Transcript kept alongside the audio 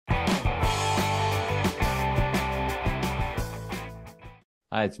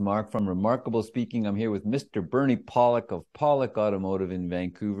Hi, it's Mark from Remarkable Speaking. I'm here with Mr. Bernie Pawlik of Pawlik Automotive in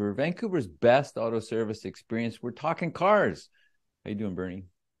Vancouver. Vancouver's best auto service experience. We're talking cars. How you doing, Bernie?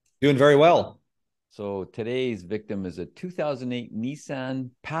 Doing very well. So today's victim is a 2008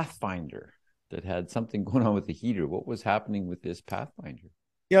 Nissan Pathfinder that had something going on with the heater. What was happening with this Pathfinder?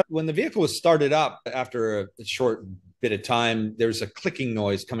 Yeah, when the vehicle was started up, after a short bit of time, there's a clicking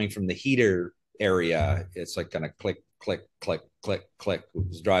noise coming from the heater area. It's like kind of click, click, click, click, click. It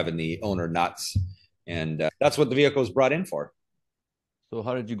was driving the owner nuts. And that's what the vehicle was brought in for. So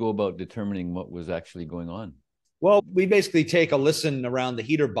how did you go about determining what was actually going on? Well, we basically take a listen around the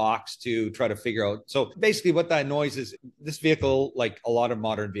heater box to try to figure out. So basically, what that noise is, this vehicle, like a lot of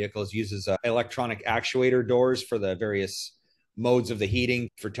modern vehicles, uses electronic actuator doors for the various modes of the heating,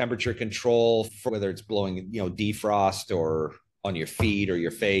 for temperature control, for whether it's blowing, defrost or on your feet or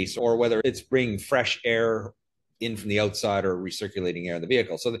your face, or whether it's bringing fresh air in from the outside or recirculating air in the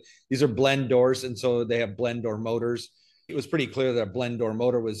vehicle. So these are blend doors, and so they have blend door motors. It was pretty clear that a blend door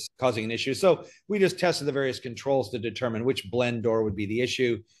motor was causing an issue. So we just tested the various controls to determine which blend door would be the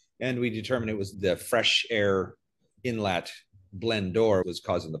issue. And we determined it was the fresh air inlet blend door was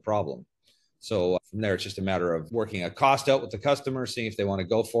causing the problem. So from there, it's just a matter of working a cost out with the customer, seeing if they want to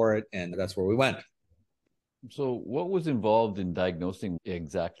go for it. And that's where we went. So what was involved in diagnosing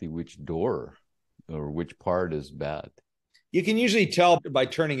exactly which door or which part is bad? You can usually tell by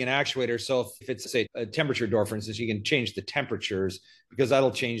turning an actuator. So if it's, say, a temperature door, for instance, you can change the temperatures because that'll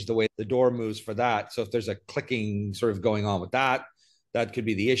change the way the door moves for that. So if there's a clicking sort of going on with that, that could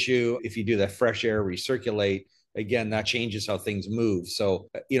be the issue. If you do the fresh air recirculate, again, that changes how things move. So,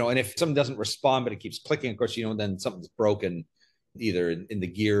 and if something doesn't respond, but it keeps clicking, of course, then something's broken either in the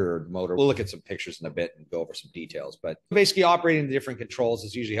gear or motor. We'll look at some pictures in a bit and go over some details. But basically, operating the different controls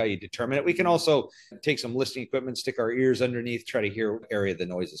is usually how you determine it. We can also take some listening equipment, stick our ears underneath, try to hear what area the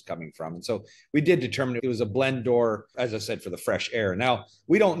noise is coming from. And so we did determine it was a blend door, as I said, for the fresh air. Now,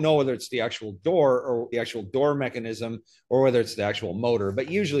 we don't know whether it's the actual door or the actual door mechanism or whether it's the actual motor,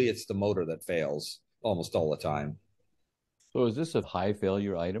 but usually it's the motor that fails almost all the time. So is this a high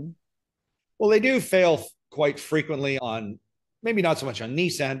failure item? Well, they do fail quite frequently on, maybe not so much on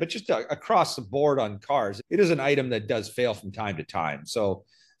Nissan, but just across the board on cars. It is an item that does fail from time to time. So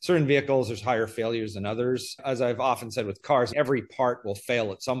certain vehicles, there's higher failures than others. As I've often said with cars, every part will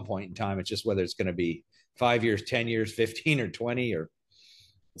fail at some point in time. It's just whether it's going to be 5 years, 10 years, 15 or 20, or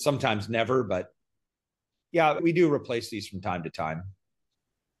sometimes never. But yeah, we do replace these from time to time.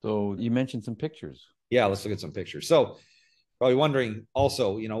 So you mentioned some pictures. Yeah, let's look at some pictures. So probably wondering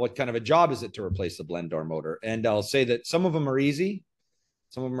also, what kind of a job is it to replace the blend door motor? And I'll say that some of them are easy,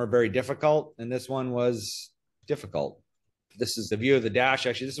 some of them are very difficult, and this one was difficult. This is the view of the dash.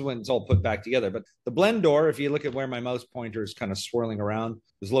 Actually, this is when it's all put back together. But the blend door, if you look at where my mouse pointer is kind of swirling around,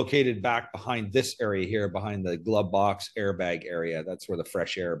 is located back behind this area here, behind the glove box airbag area. That's where the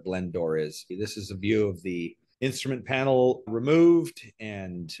fresh air blend door is. This is a view of the instrument panel removed,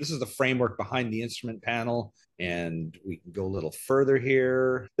 and this is the framework behind the instrument panel. And we can go a little further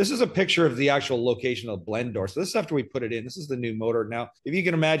here. This is a picture of the actual location of the blend door. So this is after we put it in. This is the new motor. Now, if you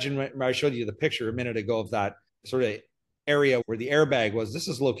can imagine, when I showed you the picture a minute ago of that sort of area where the airbag was, this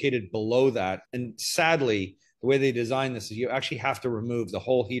is located below that. And sadly, the way they designed this is you actually have to remove the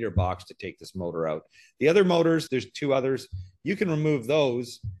whole heater box to take this motor out. The other motors, there's two others, you can remove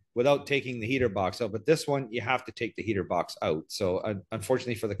those without taking the heater box out. But this one, you have to take the heater box out. So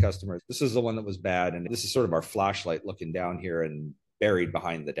unfortunately for the customer, this is the one that was bad. And this is sort of our flashlight looking down here and buried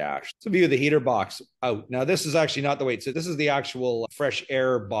behind the dash. So view of the heater box out. Now, this is actually not the way it's, this is the actual fresh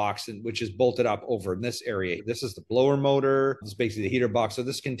air box, which is bolted up over in this area. This is the blower motor. This is basically the heater box. So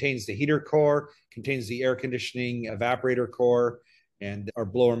this contains the heater core, contains the air conditioning evaporator core, and our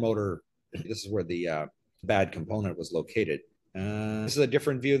blower motor. This is where the bad component was located. This is a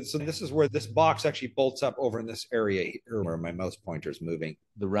different view. So this is where this box actually bolts up over in this area here where my mouse pointer is moving.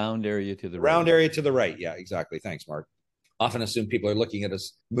 The round area to the right. Round right. area to the right. Yeah, exactly. Thanks, Mark. Often assume people are looking at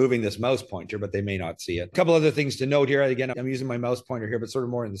us moving this mouse pointer, but they may not see it. A couple other things to note here. Again, I'm using my mouse pointer here, but sort of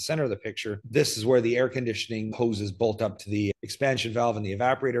more in the center of the picture. This is where the air conditioning hoses bolt up to the expansion valve and the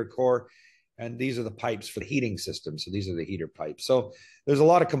evaporator core. And these are the pipes for the heating system. So these are the heater pipes. So there's a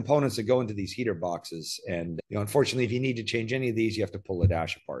lot of components that go into these heater boxes. And unfortunately, if you need to change any of these, you have to pull the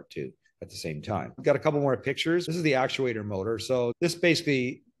dash apart too at the same time. We've got a couple more pictures. This is the actuator motor. So this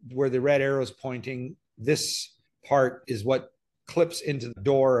basically, where the red arrow is pointing, this part is what clips into the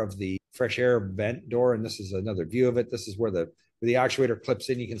door of the fresh air vent door. And this is another view of it. This is where the actuator clips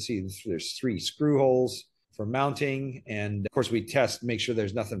in. You can see there's 3 screw holes for mounting. And of course we test, make sure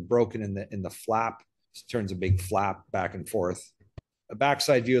there's nothing broken in the flap. It turns a big flap back and forth. a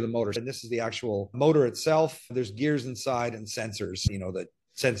backside view of the motor. And this is the actual motor itself. There's gears inside and sensors, that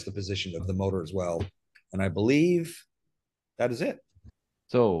sense the position of the motor as well. And I believe that is it.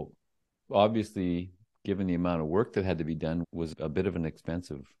 So obviously, given the amount of work that had to be done, was a bit of an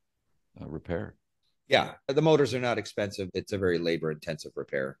expensive repair. Yeah, the motors are not expensive. It's a very labor intensive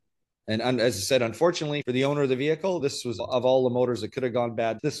repair. And as I said, unfortunately for the owner of the vehicle, this was, of all the motors that could have gone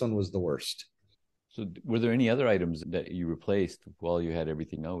bad, this one was the worst. So were there any other items that you replaced while you had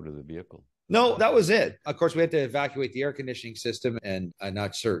everything out of the vehicle? No, that was it. Of course, we had to evacuate the air conditioning system, and I'm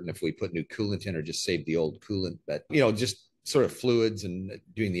not certain if we put new coolant in or just saved the old coolant, but, just sort of fluids and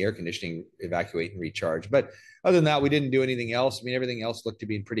doing the air conditioning, evacuate and recharge. But other than that, we didn't do anything else. I mean, everything else looked to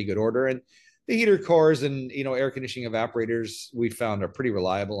be in pretty good order. And the heater cores and, air conditioning evaporators we found are pretty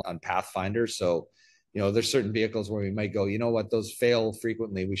reliable on Pathfinder. So, there's certain vehicles where we might go, those fail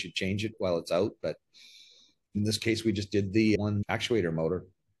frequently. We should change it while it's out. But in this case, we just did the one actuator motor.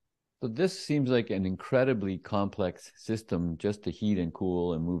 So this seems like an incredibly complex system just to heat and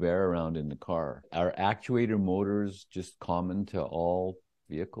cool and move air around in the car. Are actuator motors just common to all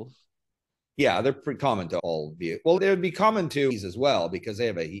vehicles? Yeah, they're pretty common to all vehicles. Well, they would be common to these as well because they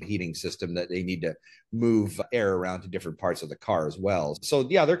have a heating system that they need to move air around to different parts of the car as well. So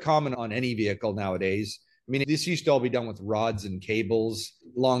yeah, they're common on any vehicle nowadays. I mean, this used to all be done with rods and cables.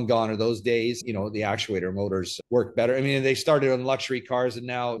 Long gone are those days. The actuator motors work better. I mean, they started on luxury cars and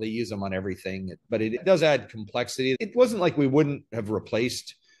now they use them on everything, but it does add complexity. It wasn't like we wouldn't have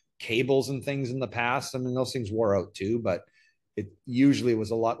replaced cables and things in the past. I mean, those things wore out too, but it usually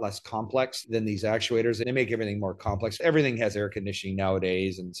was a lot less complex than these actuators. And they make everything more complex. Everything has air conditioning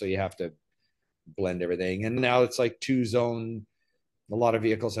nowadays. And so you have to blend everything. And now it's like two zone. A lot of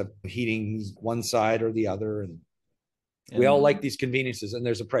vehicles have heating one side or the other. And we all like these conveniences, and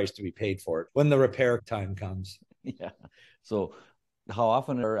there's a price to be paid for it when the repair time comes. Yeah. So how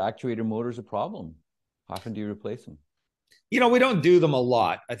often are actuator motors a problem? How often do you replace them? We don't do them a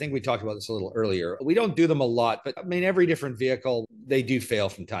lot. I think we talked about this a little earlier. We don't do them a lot, but I mean, every different vehicle, they do fail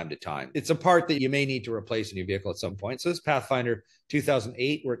from time to time. It's a part that you may need to replace in your vehicle at some point. So this Pathfinder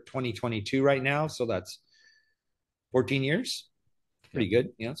 2008, we're at 2022 right now. So that's 14 years. Pretty good.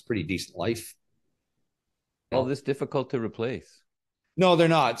 It's pretty decent life. All this difficult to replace? No, they're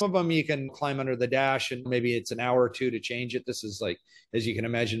not. Some of them you can climb under the dash and maybe it's an hour or two to change it. This is like, as you can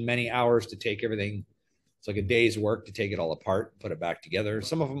imagine, many hours to take everything. It's like a day's work to take it all apart, put it back together.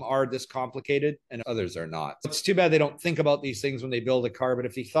 Some of them are this complicated and others are not. It's too bad they don't think about these things when they build a car. But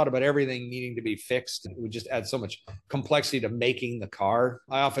if you thought about everything needing to be fixed, it would just add so much complexity to making the car.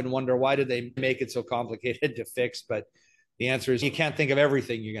 I often wonder, why did they make it so complicated to fix? But the answer is you can't think of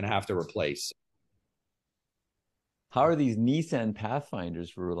everything you're going to have to replace. How are these Nissan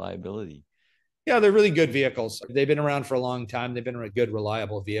Pathfinders for reliability? Yeah, they're really good vehicles. They've been around for a long time. They've been a good,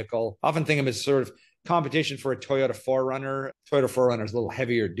 reliable vehicle. I often think of them as sort of competition for a Toyota 4Runner. Toyota 4Runner is a little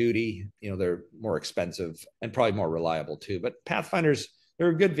heavier duty. They're more expensive and probably more reliable too. But Pathfinders, they're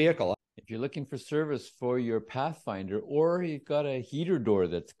a good vehicle. If you're looking for service for your Pathfinder, or you've got a heater door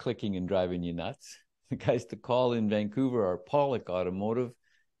that's clicking and driving you nuts, the guys to call in Vancouver are Pawlik Automotive.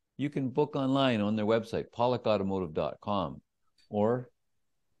 You can book online on their website, pawlikautomotive.com, or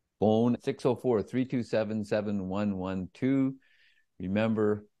phone 604-327-7112.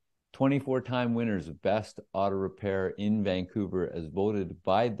 Remember, 24-time winners of Best Auto Repair in Vancouver as voted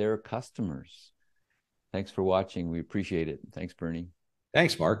by their customers. Thanks for watching. We appreciate it. Thanks, Bernie.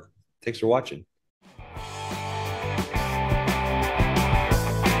 Thanks, Mark. Thanks for watching.